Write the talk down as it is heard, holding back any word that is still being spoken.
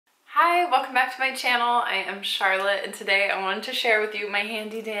Hi, welcome back to my channel. I am Charlotte and today I wanted to share with you my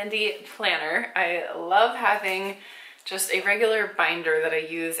handy dandy planner. I love having just a regular binder that I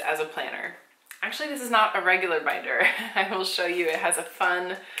use as a planner. Actually, this is not a regular binder. I will show you, it has a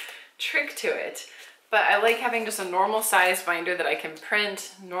fun trick to it. But I like having just a normal size binder that I can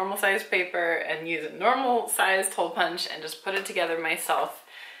print, normal size paper, and use a normal size hole punch and just put it together myself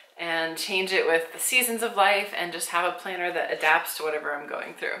and change it with the seasons of life and just have a planner that adapts to whatever I'm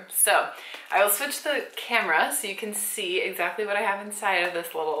going through. So I will switch the camera so you can see exactly what I have inside of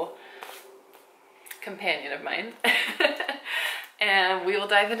this little companion of mine. And we will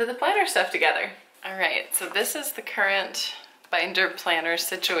dive into the planner stuff together. All right, so this is the current binder planner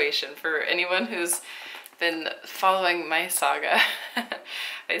situation for anyone who's been following my saga.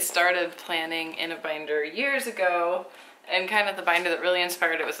 I started planning in a binder years ago, and kind of the binder that really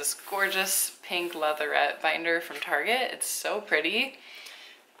inspired it was this gorgeous pink leatherette binder from Target. It's so pretty,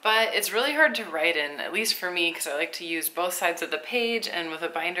 but it's really hard to write in, at least for me, because I like to use both sides of the page, and with a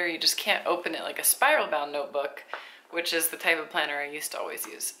binder you just can't open it like a spiral bound notebook, which is the type of planner I used to always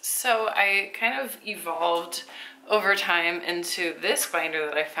use. So I kind of evolved over time into this binder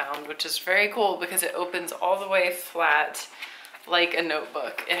that I found, which is very cool because it opens all the way flat like a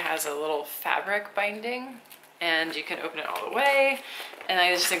notebook. It has a little fabric binding and you can open it all the way. And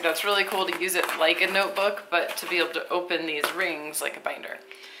I just think that's really cool to use it like a notebook, but to be able to open these rings like a binder.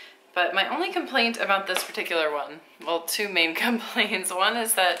 But my only complaint about this particular one, well, two main complaints. One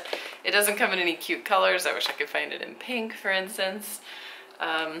is that it doesn't come in any cute colors. I wish I could find it in pink, for instance.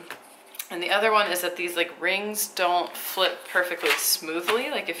 And the other one is that these like rings don't flip perfectly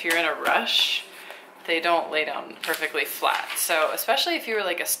smoothly. Like if you're in a rush, they don't lay down perfectly flat. So especially if you were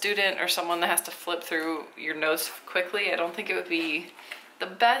like a student or someone that has to flip through your notes quickly, I don't think it would be the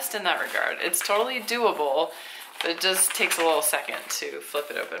best in that regard. It's totally doable, but it just takes a little second to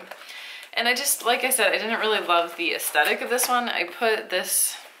flip it open. And I just, like I said, I didn't really love the aesthetic of this one. I put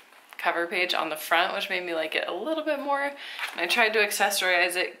this cover page on the front, which made me like it a little bit more. And I tried to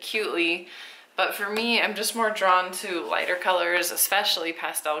accessorize it cutely, but for me, I'm just more drawn to lighter colors, especially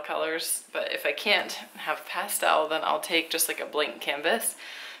pastel colors. But if I can't have pastel, then I'll take just like a blank canvas.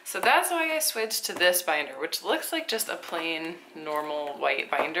 So that's why I switched to this binder, which looks like just a plain, normal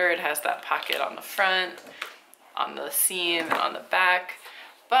white binder. It has that pocket on the front, on the seam, and on the back.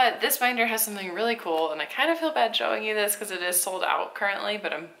 But this binder has something really cool, and I kind of feel bad showing you this because it is sold out currently,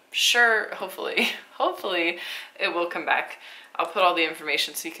 but I'm sure, hopefully it will come back. I'll put all the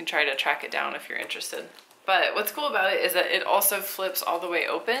information so you can try to track it down if you're interested. But what's cool about it is that it also flips all the way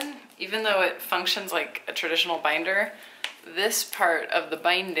open. Even though it functions like a traditional binder, this part of the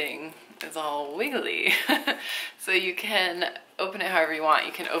binding is all wiggly. So you can open it however you want.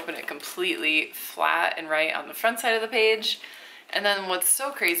 You can open it completely flat and right on the front side of the page. And then what's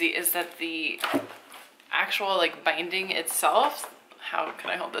so crazy is that the actual like binding itself, how can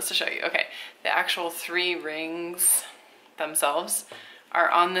I hold this to show you? Okay, the actual three rings themselves are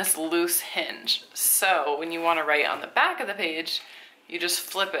on this loose hinge. So when you want to write on the back of the page, you just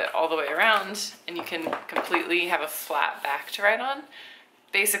flip it all the way around and you can completely have a flat back to write on.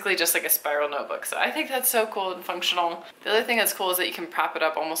 Basically just like a spiral notebook. So I think that's so cool and functional. The other thing that's cool is that you can prop it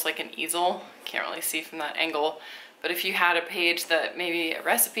up almost like an easel. Can't really see from that angle. But if you had a page that maybe a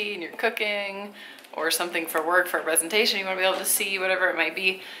recipe and you're cooking or something for work, for a presentation, you want to be able to see whatever it might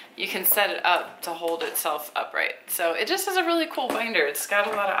be, you can set it up to hold itself upright. So it just is a really cool binder. It's got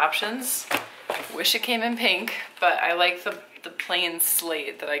a lot of options. Wish it came in pink, but I like the plain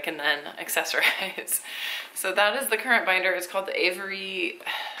slate that I can then accessorize. So that is the current binder. It's called the Avery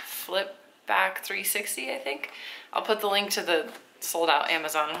Flip Back 360, I think. I'll put the link to the sold out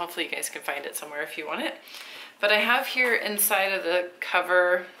Amazon and hopefully you guys can find it somewhere if you want it. But I have here inside of the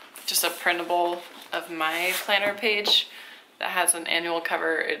cover just a printable of my planner page that has an annual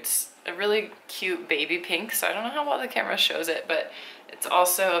cover. It's a really cute baby pink, so I don't know how well the camera shows it, but it's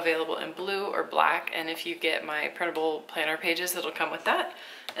also available in blue or black, and if you get my printable planner pages, it'll come with that.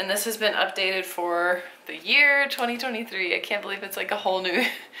 And this has been updated for the year 2023. I can't believe it's like a whole new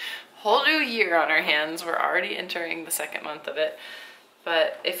year on our hands. We're already entering the second month of it.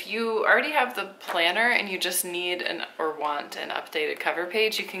 But if you already have the planner and you just need or want an updated cover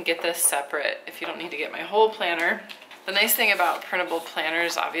page, you can get this separate if you don't need to get my whole planner. The nice thing about printable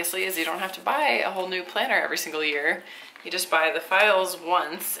planners, obviously, is you don't have to buy a whole new planner every single year. You just buy the files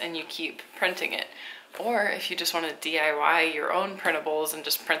once and you keep printing it. Or if you just want to DIY your own printables and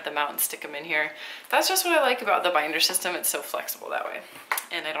just print them out and stick them in here. That's just what I like about the binder system. It's so flexible that way.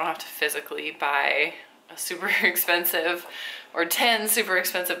 And I don't have to physically buy a super expensive or 10 super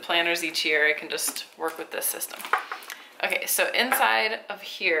expensive planners each year. I can just work with this system. Okay, so inside of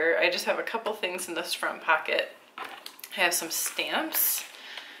here, I just have a couple things in this front pocket. I have some stamps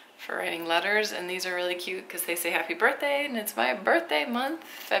for writing letters, and these are really cute because they say happy birthday, and it's my birthday month,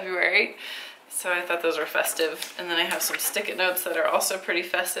 February. So I thought those were festive. And then I have some stick-it notes that are also pretty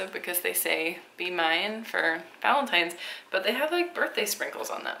festive because they say be mine for Valentine's, but they have like birthday sprinkles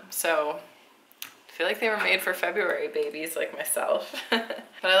on them. So I feel like they were made for February babies like myself. But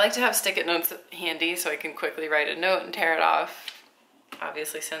I like to have stick-it notes handy so I can quickly write a note and tear it off.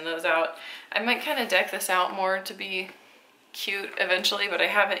 Obviously send those out. I might kind of deck this out more to be cute eventually, but I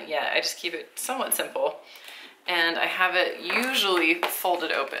haven't yet. I just keep it somewhat simple. And I have it usually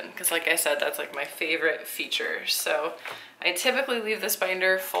folded open because, like I said, that's like my favorite feature. So I typically leave this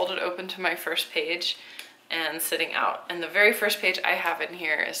binder folded open to my first page and sitting out. And the very first page I have in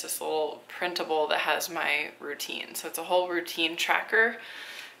here is this little printable that has my routine. So it's a whole routine tracker,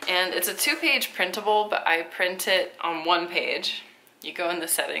 and it's a 2-page printable, but I print it on 1 page. You go in the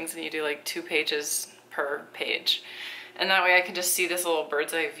settings and you do like 2 pages per page. And that way I can just see this little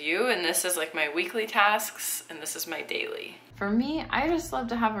bird's eye view, and this is like my weekly tasks and this is my daily. For me, I just love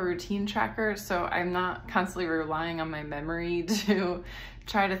to have a routine tracker so I'm not constantly relying on my memory to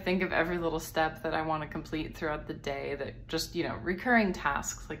try to think of every little step that I want to complete throughout the day, that just, you know, recurring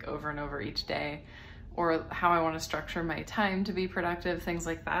tasks like over and over each day, or how I want to structure my time to be productive, things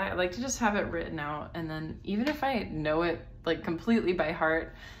like that. I like to just have it written out, and then even if I know it like completely by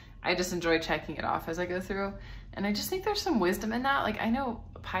heart, I just enjoy checking it off as I go through. And I just think there's some wisdom in that. Like, I know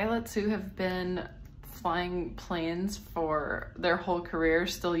pilots who have been flying planes for their whole career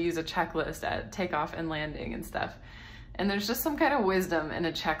still use a checklist at takeoff and landing and stuff. And there's just some kind of wisdom in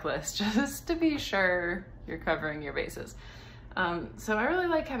a checklist just to be sure you're covering your bases. So I really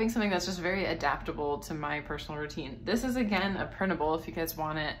like having something that's just very adaptable to my personal routine. This is, again, a printable if you guys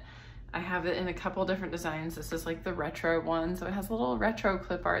want it. I have it in a couple different designs. This is like the retro one, so it has a little retro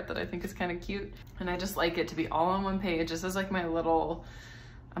clip art that I think is kind of cute. And I just like it to be all on 1 page. This is like my little,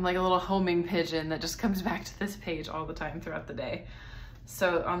 I'm like a little homing pigeon that just comes back to this page all the time throughout the day.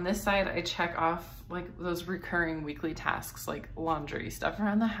 So on this side, I check off like those recurring weekly tasks, like laundry, stuff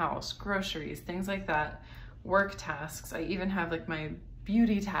around the house, groceries, things like that, work tasks. I even have like my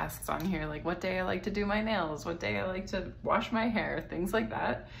beauty tasks on here, like what day I like to do my nails, what day I like to wash my hair, things like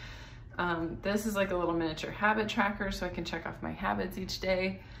that. This is like a little miniature habit tracker so I can check off my habits each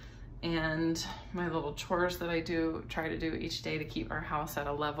day, and my little chores that I try to do each day to keep our house at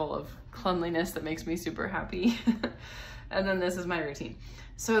a level of cleanliness that makes me super happy. And then this is my routine.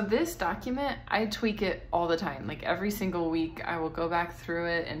 So this document, I tweak it all the time. Like every single week I will go back through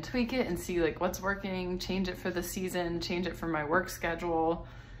it and tweak it and see like what's working, change it for the season, change it for my work schedule.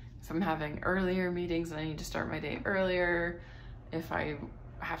 If I'm having earlier meetings and I need to start my day earlier, if I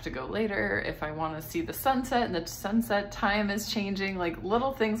have to go later, if I want to see the sunset and the sunset time is changing, like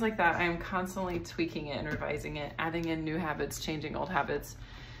little things like that. I am constantly tweaking it and revising it, adding in new habits, changing old habits,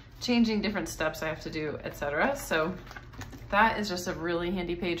 changing different steps I have to do, etc. So that is just a really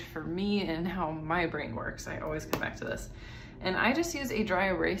handy page for me and how my brain works. I always come back to this. And I just use a dry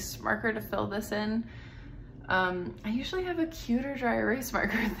erase marker to fill this in. I usually have a cuter dry erase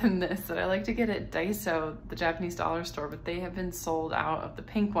marker than this that I like to get at Daiso, the Japanese dollar store, but they have been sold out of the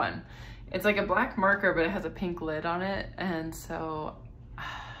pink one. It's like a black marker, but it has a pink lid on it. And so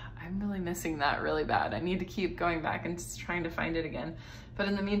I'm really missing that really bad. I need to keep going back and just trying to find it again. But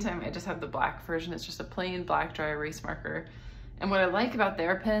in the meantime, I just have the black version. It's just a plain black dry erase marker. And what I like about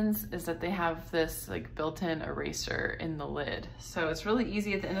their pens is that they have this like built-in eraser in the lid. So it's really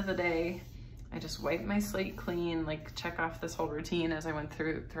easy at the end of the day. I just wipe my slate clean, like check off this whole routine as I went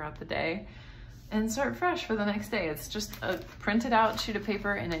throughout the day, and start fresh for the next day. It's just a printed out sheet of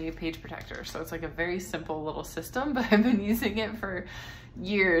paper and a page protector. So it's like a very simple little system, but I've been using it for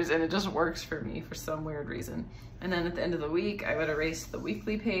years and it just works for me for some weird reason. And then at the end of the week, I would erase the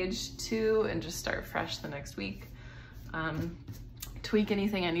weekly page too and just start fresh the next week. Tweak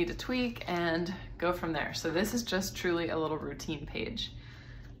anything I need to tweak and go from there. So this is just truly a little routine page.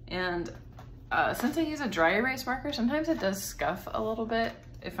 And since I use a dry erase marker, sometimes it does scuff a little bit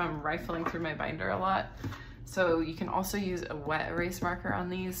if I'm rifling through my binder a lot. So you can also use a wet erase marker on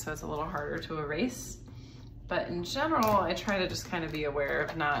these, so it's a little harder to erase. But in general, I try to just kind of be aware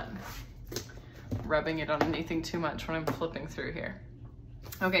of not rubbing it on anything too much when I'm flipping through here.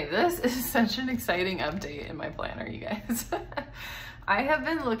 Okay, this is such an exciting update in my planner, you guys. I have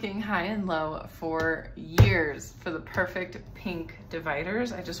been looking high and low for years for the perfect pink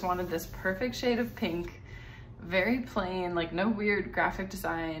dividers. I just wanted this perfect shade of pink, very plain, like no weird graphic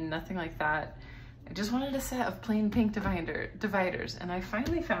design, nothing like that. I just wanted a set of plain pink dividers, and I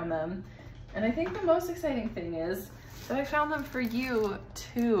finally found them. And I think the most exciting thing is that I found them for you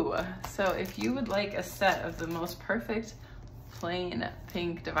too. So if you would like a set of the most perfect plain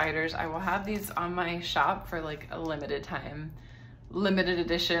pink dividers, I will have these on my shop for like a limited time, limited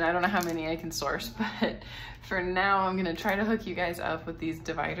edition. I don't know how many I can source, but for now I'm gonna try to hook you guys up with these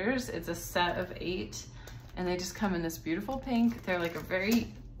dividers. It's a set of 8 and they just come in this beautiful pink. They're like a very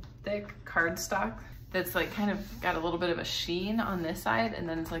thick cardstock that's like kind of got a little bit of a sheen on this side, and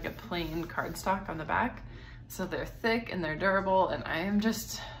then it's like a plain cardstock on the back. So they're thick and they're durable, and I am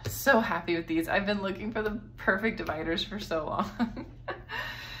just so happy with these. I've been looking for the perfect dividers for so long.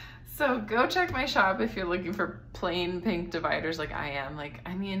 So go check my shop if you're looking for plain pink dividers like I am. Like,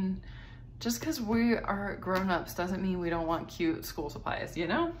 I mean, just because we are grown-ups doesn't mean we don't want cute school supplies, you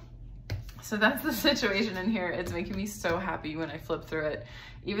know? So that's the situation in here. It's making me so happy when I flip through it.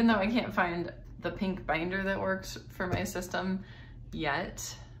 Even though I can't find the pink binder that works for my system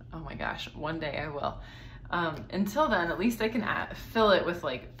yet. Oh my gosh, one day I will. Until then, at least I can fill it with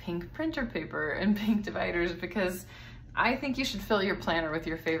like pink printer paper and pink dividers, because I think you should fill your planner with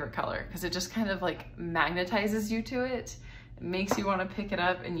your favorite color, because it just kind of like magnetizes you to it. It makes you want to pick it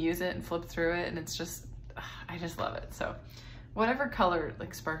up and use it and flip through it, and it's just, I just love it. So whatever color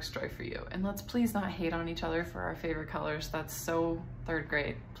like sparks joy for you. And let's please not hate on each other for our favorite colors. That's so 3rd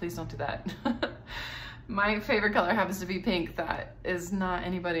grade. Please don't do that. My favorite color happens to be pink. That is not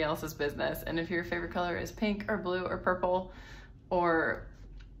anybody else's business. And if your favorite color is pink or blue or purple or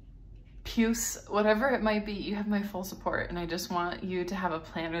puce, whatever it might be, you have my full support. And I just want you to have a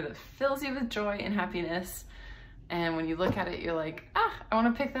planner that fills you with joy and happiness. And when you look at it, you're like, ah, I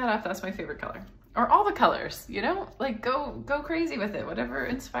want to pick that up. That's my favorite color. Or all the colors, you know? Like go crazy with it, whatever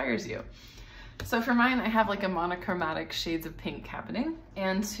inspires you. So for mine, I have like a monochromatic shades of pink happening.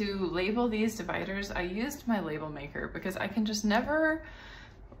 And to label these dividers, I used my label maker because I can just never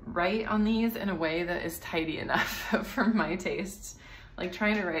write on these in a way that is tidy enough for my tastes. Like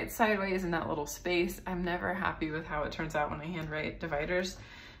trying to write sideways in that little space, I'm never happy with how it turns out when I handwrite dividers.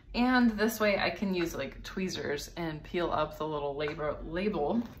 And this way I can use like tweezers and peel up the little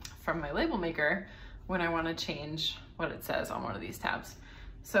label from my label maker when I want to change what it says on one of these tabs.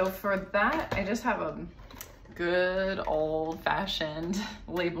 So for that, I just have a good old-fashioned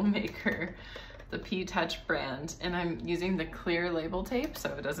label maker, the P-Touch brand, and I'm using the clear label tape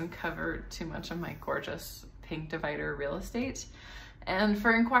so it doesn't cover too much of my gorgeous pink divider real estate. And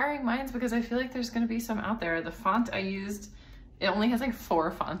for inquiring minds, because I feel like there's going to be some out there, the font I used, it only has like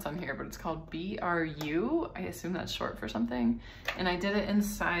 4 fonts on here, but it's called BRU. I assume that's short for something. And I did it in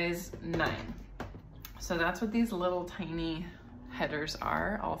size 9. So that's what these little tiny headers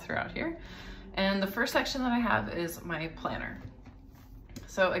are all throughout here. And the first section that I have is my planner.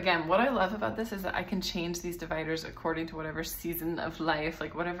 So again, what I love about this is that I can change these dividers according to whatever season of life,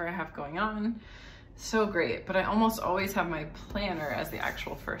 like whatever I have going on. So great, but I almost always have my planner as the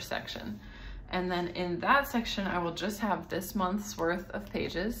actual first section. And then in that section, I will just have this month's worth of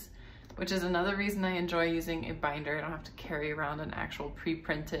pages, which is another reason I enjoy using a binder. I don't have to carry around an actual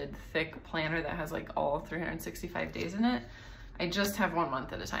pre-printed thick planner that has like all 365 days in it. I just have 1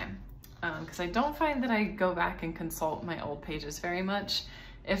 month at a time, because I don't find that I go back and consult my old pages very much.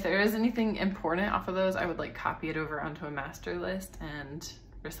 If there is anything important off of those, I would like copy it over onto a master list and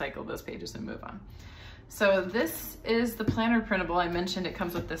recycle those pages and move on. So this is the planner printable. I mentioned it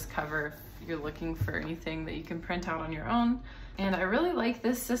comes with this cover if you're looking for anything that you can print out on your own. And I really like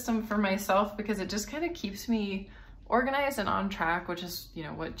this system for myself because it just kind of keeps me organized and on track, which is, you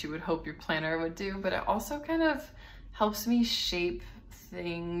know, what you would hope your planner would do, but it also kind of helps me shape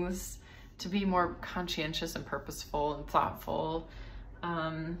things to be more conscientious and purposeful and thoughtful.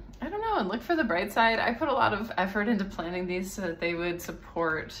 I don't know, and look for the bright side. I put a lot of effort into planning these so that they would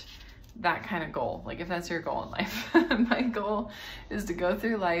support that kind of goal. Like if that's your goal in life. My goal is to go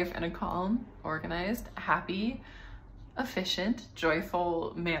through life in a calm, organized, happy, efficient,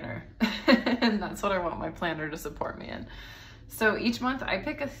 joyful manner. And that's what I want my planner to support me in. So each month I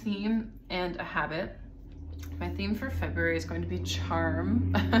pick a theme and a habit. My theme for February is going to be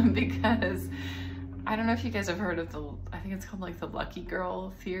charm, because I don't know if you guys have heard of I think it's called like the lucky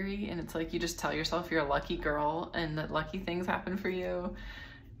girl theory. And it's like you just tell yourself you're a lucky girl and that lucky things happen for you.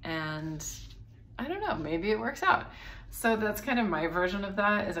 And I don't know, maybe it works out. So that's kind of my version of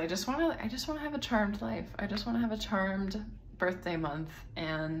that, is I just want to have a charmed life. I just want to have a charmed birthday month,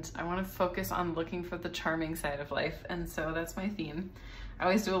 and I want to focus on looking for the charming side of life. And so that's my theme. I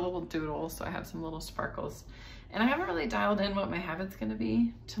always do a little doodle, so I have some little sparkles. And I haven't really dialed in what my habit's gonna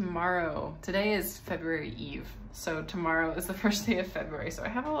be tomorrow. Today is February Eve, so tomorrow is the first day of February. So I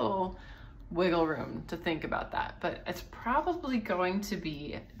have a little wiggle room to think about that, but it's probably going to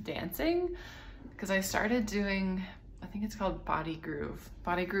be dancing, because I started doing I think it's called Body Groove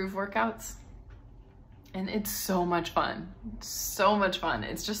workouts. And it's so much fun, so much fun.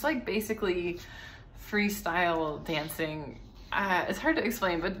 It's just like basically freestyle dancing. It's hard to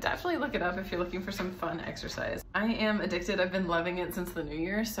explain, but definitely look it up if you're looking for some fun exercise. I am addicted. I've been loving it since the new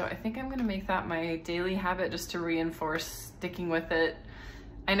year, so I think I'm gonna make that my daily habit just to reinforce sticking with it.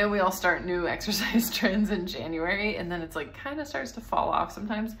 I know we all start new exercise trends in January, and then it's like kind of starts to fall off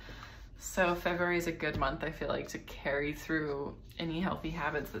sometimes. So February is a good month, I feel like, to carry through any healthy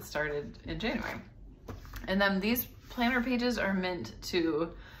habits that started in January. And then these planner pages are meant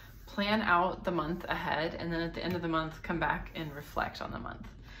to plan out the month ahead, and then at the end of the month, come back and reflect on the month.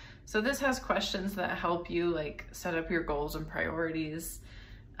 So this has questions that help you like set up your goals and priorities,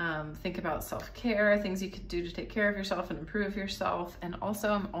 think about self-care, things you could do to take care of yourself and improve yourself. And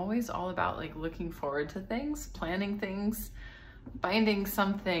also I'm always all about like looking forward to things, planning things, finding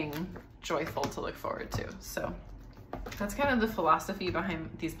something joyful to look forward to. So that's kind of the philosophy behind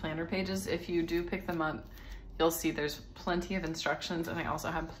these planner pages. If you do pick them up, you'll see there's plenty of instructions, and I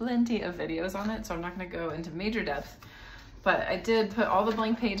also have plenty of videos on it, so I'm not going to go into major depth. But I did put all the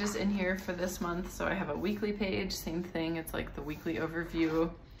blank pages in here for this month. So I have a weekly page, same thing. It's like the weekly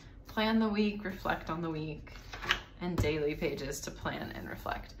overview, plan the week, reflect on the week, and daily pages to plan and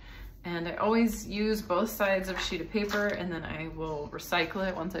reflect. And I always use both sides of a sheet of paper, and then I will recycle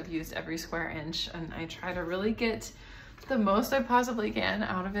it once I've used every square inch, and I try to really get the most I possibly can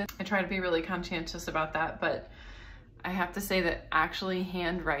out of it. I try to be really conscientious about that, but I have to say that actually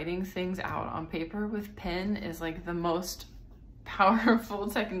handwriting things out on paper with pen is like the most powerful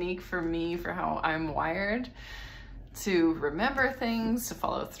technique for me, for how I'm wired to remember things, to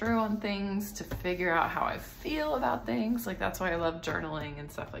follow through on things, to figure out how I feel about things. Like that's why I love journaling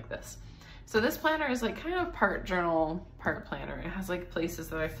and stuff like this. So this planner is like kind of part journal, part planner. It has like places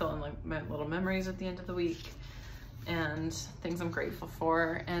that I fill in like my little memories at the end of the week and things I'm grateful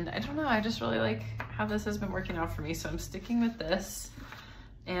for. And I don't know, I just really like how this has been working out for me. So I'm sticking with this,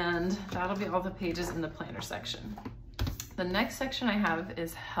 and that'll be all the pages in the planner section. The next section I have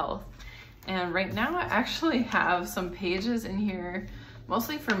is health. And right now I actually have some pages in here,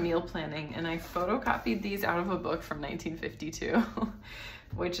 mostly for meal planning. And I photocopied these out of a book from 1952,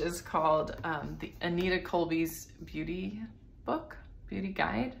 which is called the Anita Colby's Beauty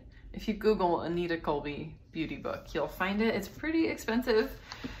Guide. If you Google Anita Colby Beauty Book, you'll find it. It's pretty expensive,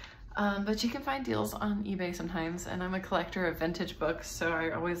 but you can find deals on eBay sometimes. And I'm a collector of vintage books, so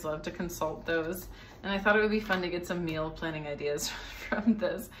I always love to consult those. And I thought it would be fun to get some meal planning ideas from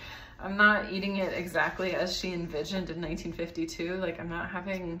this. I'm not eating it exactly as she envisioned in 1952. Like I'm not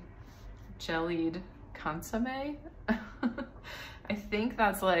having jellied consomme. I think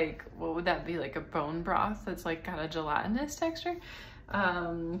that's like, what would that be? Like a bone broth that's like got a gelatinous texture.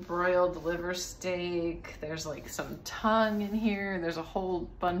 Broiled liver steak. There's like some tongue in here. There's a whole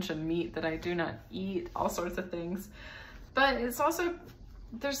bunch of meat that I do not eat, all sorts of things. But it's also,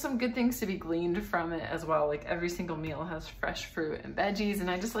 there's some good things to be gleaned from it as well. Like every single meal has fresh fruit and veggies, and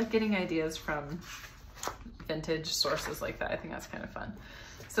I just like getting ideas from vintage sources like that. I think that's kind of fun.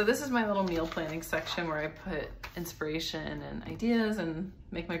 So this is my little meal planning section where I put inspiration and ideas and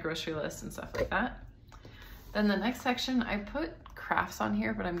make my grocery list and stuff like that. Then the next section, I put crafts on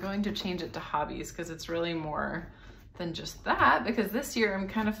here, but I'm going to change it to hobbies because it's really more than just that, because this year I'm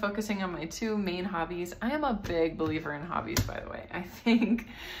kind of focusing on my two main hobbies. I am a big believer in hobbies, by the way. I think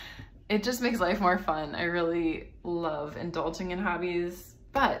it just makes life more fun. I really love indulging in hobbies,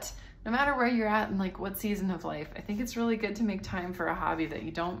 but no matter where you're at and like what season of life, I think it's really good to make time for a hobby that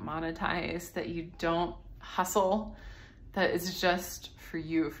you don't monetize, that you don't hustle, that is just for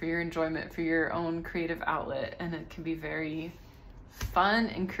you, for your enjoyment, for your own creative outlet. And it can be very fun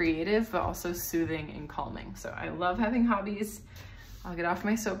and creative, but also soothing and calming. So I love having hobbies. I'll get off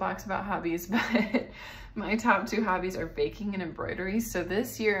my soapbox about hobbies, but my top two hobbies are baking and embroidery. So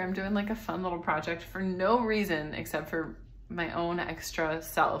this year I'm doing like a fun little project for no reason except for my own extra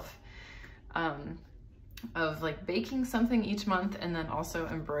self, of like baking something each month and then also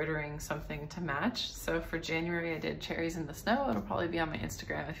embroidering something to match. So for January I did cherries in the snow. It'll probably be on my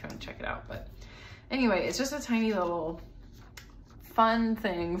Instagram if you want to check it out. But anyway, it's just a tiny little fun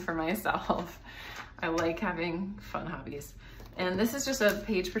thing for myself. I like having fun hobbies. And this is just a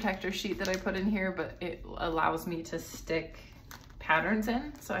page protector sheet that I put in here, but it allows me to stick patterns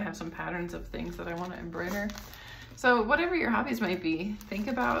in. So I have some patterns of things that I want to embroider. So whatever your hobbies might be, think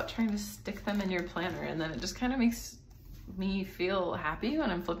about trying to stick them in your planner, and then it just kind of makes me feel happy when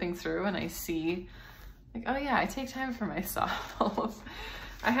I'm flipping through and I see like, oh yeah, I take time for myself.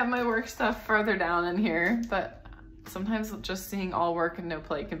 I have my work stuff further down in here, but sometimes just seeing all work and no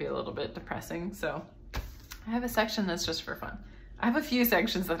play can be a little bit depressing. So I have a section that's just for fun. I have a few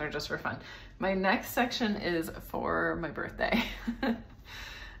sections that are just for fun. My next section is for my birthday.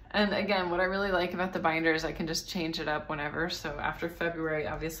 And again, what I really like about the binder is I can just change it up whenever. So after February,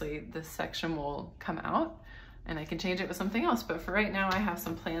 obviously this section will come out and I can change it with something else. But for right now, I have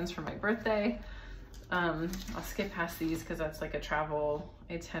some plans for my birthday. I'll skip past these because that's like a travel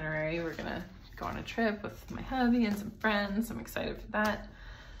itinerary. We're gonna go on a trip with my hubby and some friends. I'm excited for that.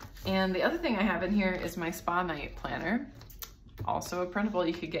 And the other thing I have in here is my spa night planner. Also a printable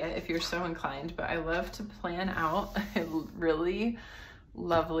you could get if you're so inclined, but I love to plan out a really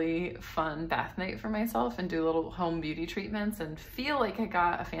lovely, fun bath night for myself and do little home beauty treatments and feel like I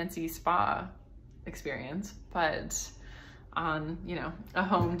got a fancy spa experience, but on, you know, a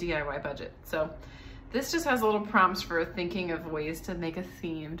home DIY budget. So this just has little prompts for thinking of ways to make a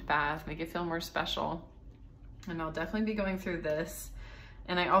themed bath, make it feel more special. And I'll definitely be going through this.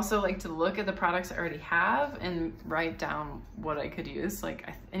 And I also like to look at the products I already have and write down what I could use. Like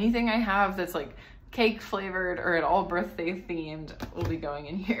anything I have that's like cake flavored or at all birthday themed will be going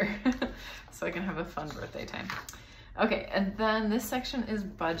in here so I can have a fun birthday time. Okay, and then this section is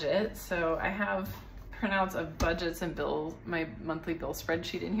budget. So I have printouts of budgets and bills, my monthly bill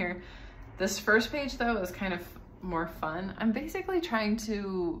spreadsheet in here. This first page though is kind of more fun. I'm basically trying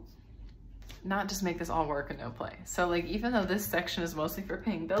to not just make this all work and no play. So like, even though this section is mostly for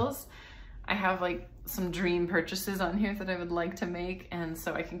paying bills, I have like some dream purchases on here that I would like to make. And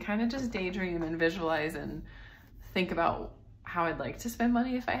so I can kind of just daydream and visualize and think about how I'd like to spend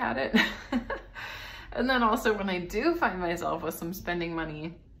money if I had it. And then also when I do find myself with some spending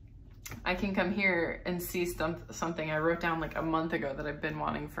money, I can come here and see something I wrote down like a month ago that I've been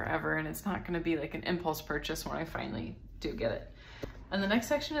wanting forever. And it's not gonna be like an impulse purchase when I finally do get it. And the next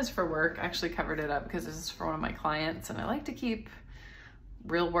section is for work. I actually covered it up because this is for one of my clients and I like to keep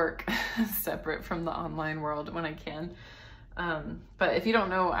real work separate from the online world when I can. But if you don't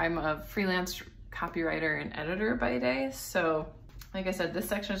know, I'm a freelance copywriter and editor by day. So like I said, this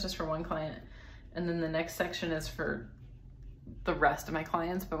section is just for one client. And then the next section is for the rest of my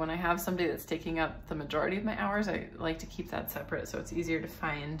clients. But when I have somebody that's taking up the majority of my hours, I like to keep that separate so it's easier to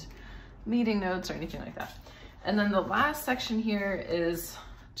find meeting notes or anything like that. And then the last section here is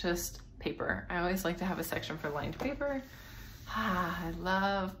just paper. I always like to have a section for lined paper. I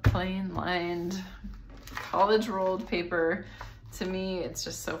love plain lined college rolled paper. To me, it's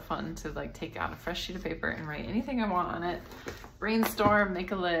just so fun to like take out a fresh sheet of paper and write anything I want on it, brainstorm,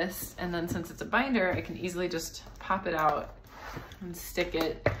 make a list. And then since it's a binder, I can easily just pop it out and stick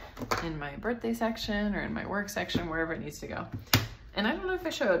it in my birthday section or in my work section, wherever it needs to go. And I don't know if I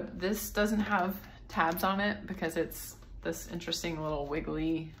showed, this doesn't have tabs on it because it's this interesting little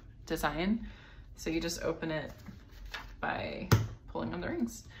wiggly design. So you just open it by pulling on the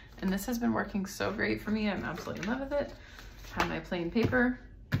rings. And this has been working so great for me. I'm absolutely in love with it. Have my plain paper.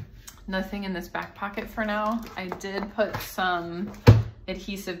 Nothing in this back pocket for now. I did put some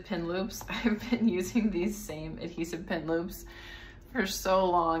adhesive pin loops. I've been using these same adhesive pin loops for so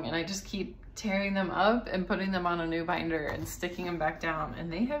long and I just keep tearing them up and putting them on a new binder and sticking them back down,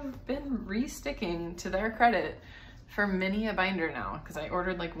 and they have been re-sticking, to their credit, for many a binder now, because I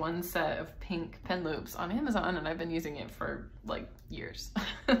ordered like one set of pink pen loops on Amazon and I've been using it for like years.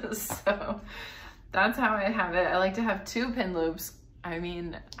 So that's how I have it. I like to have 2 pin loops. I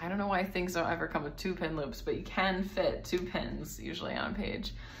mean, I don't know why things don't ever come with 2 pin loops, but you can fit 2 pins usually on a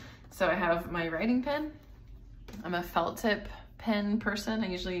page. So I have my writing pen. I'm a felt tip pen person. I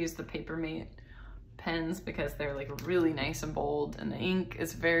usually use the Papermate pens because they're like really nice and bold and the ink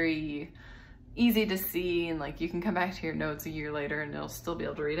is very easy to see, and like you can come back to your notes a year later and you'll still be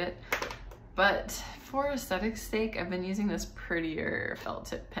able to read it. But for aesthetic's sake, I've been using this prettier felt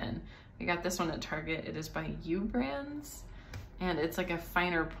tip pen. I got this one at Target. It is by U Brands and it's like a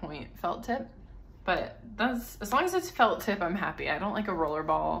finer point felt tip, but that's, as long as it's felt tip, I'm happy. I don't like a roller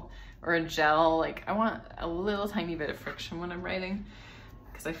ball or a gel. Like I want a little tiny bit of friction when I'm writing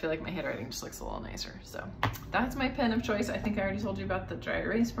because I feel like my handwriting just looks a little nicer. So that's my pen of choice. I think I already told you about the dry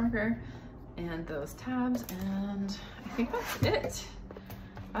erase marker and those tabs, and I think that's it.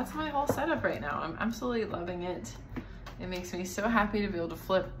 That's my whole setup right now. I'm absolutely loving it. It makes me so happy to be able to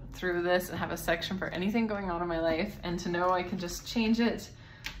flip through this and have a section for anything going on in my life and to know I can just change it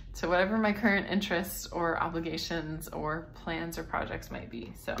to whatever my current interests or obligations or plans or projects might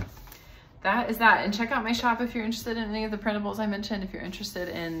be. So that is that. And check out my shop if you're interested in any of the printables I mentioned, if you're interested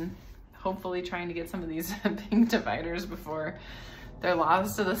in hopefully trying to get some of these pink dividers before they're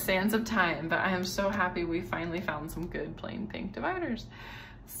lost to the sands of time. But I am so happy we finally found some good plain pink dividers.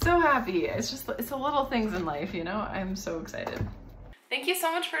 So happy. It's the little things in life, you know? I'm so excited. Thank you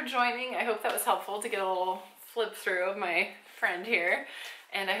so much for joining. I hope that was helpful to get a little flip through of my friend here.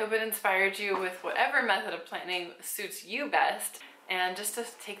 And I hope it inspired you with whatever method of planning suits you best. And just to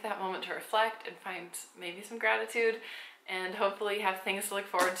take that moment to reflect and find maybe some gratitude and hopefully have things to look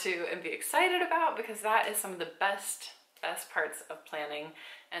forward to and be excited about, because that is some of the best parts of planning.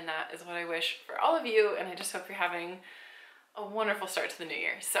 And that is what I wish for all of you. And I just hope you're having a wonderful start to the new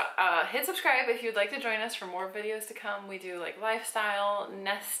year. So hit subscribe if you'd like to join us for more videos to come. We do like lifestyle,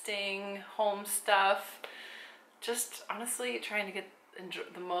 nesting, home stuff, just honestly trying to get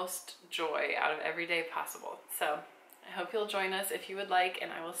the most joy out of every day possible. So I hope you'll join us if you would like, and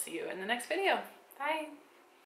I will see you in the next video. Bye.